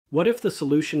What if the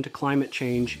solution to climate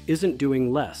change isn't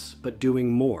doing less, but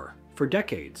doing more? For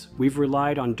decades, we've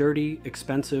relied on dirty,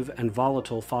 expensive, and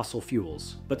volatile fossil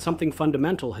fuels, but something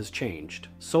fundamental has changed.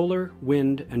 Solar,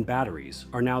 wind, and batteries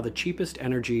are now the cheapest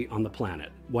energy on the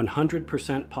planet,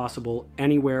 100% possible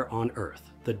anywhere on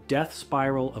Earth. The death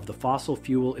spiral of the fossil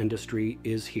fuel industry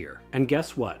is here. And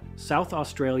guess what? South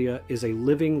Australia is a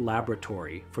living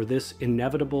laboratory for this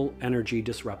inevitable energy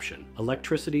disruption.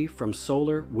 Electricity from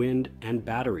solar, wind, and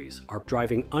batteries are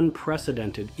driving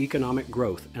unprecedented economic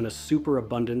growth and a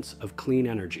superabundance of clean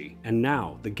energy. And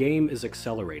now, the game is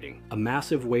accelerating. A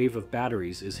massive wave of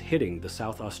batteries is hitting the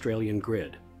South Australian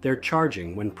grid. They're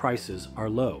charging when prices are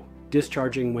low,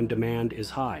 discharging when demand is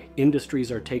high.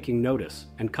 Industries are taking notice,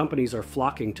 and companies are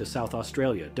flocking to South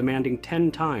Australia, demanding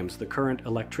 10 times the current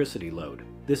electricity load.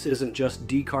 This isn't just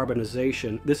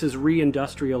decarbonization, this is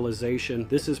reindustrialization,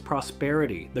 this is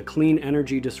prosperity. The clean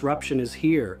energy disruption is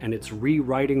here, and it's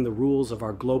rewriting the rules of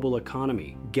our global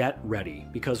economy. Get ready,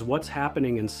 because what's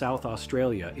happening in South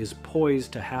Australia is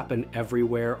poised to happen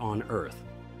everywhere on Earth.